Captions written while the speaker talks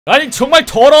아니 정말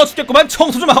더러워 죽겠구만.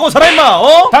 청소 좀 하고 살아 임마.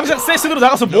 어? 당장 세션으로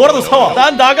나가서 뭐라도 사와.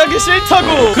 난 나가기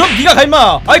싫다고. 그럼 네가 가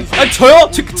임마. 아이 저요?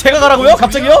 제가 가라고요?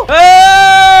 갑자기요?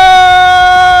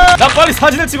 나 빨리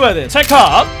사진을 찍어야 돼.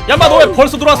 찰칵. 야마 너 왜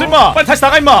벌써 들어왔어 임마. 빨리 다시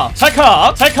나가 임마.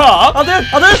 찰칵 찰칵.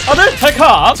 아들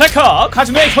찰칵 찰칵.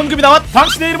 가슴에 현금이 나왔.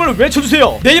 당신의 이름을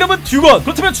외쳐주세요. 내 이름은 듀건.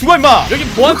 그렇다면 죽어 임마. 여기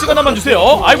보안증 하나만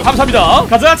주세요. 아이고 감사합니다.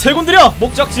 가자 제군들여.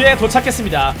 목적지에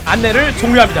도착했습니다. 안내를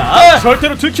종료합니다.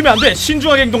 절대로 들키면 안돼.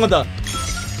 신중하게 행동한다.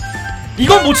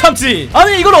 이건 못 참지.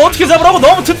 아니 이걸 어떻게 잡으라고.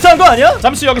 너무 튼튼한 거 아니야?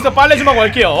 잠시 여기서 빨래 좀 하고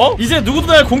갈게요. 이제 누구도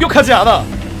날 공격하지 않아.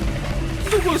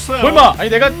 얼마? 아니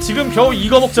내가 지금 겨우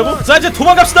이거 먹자고? 자 이제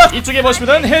도망갑시다. 이쪽에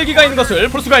보시면 헬기가 있는 것을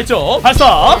볼 수가 있죠.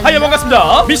 발사. 하이에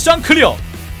반갑습니다. 미션 클리어.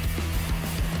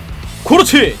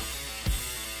 그렇지.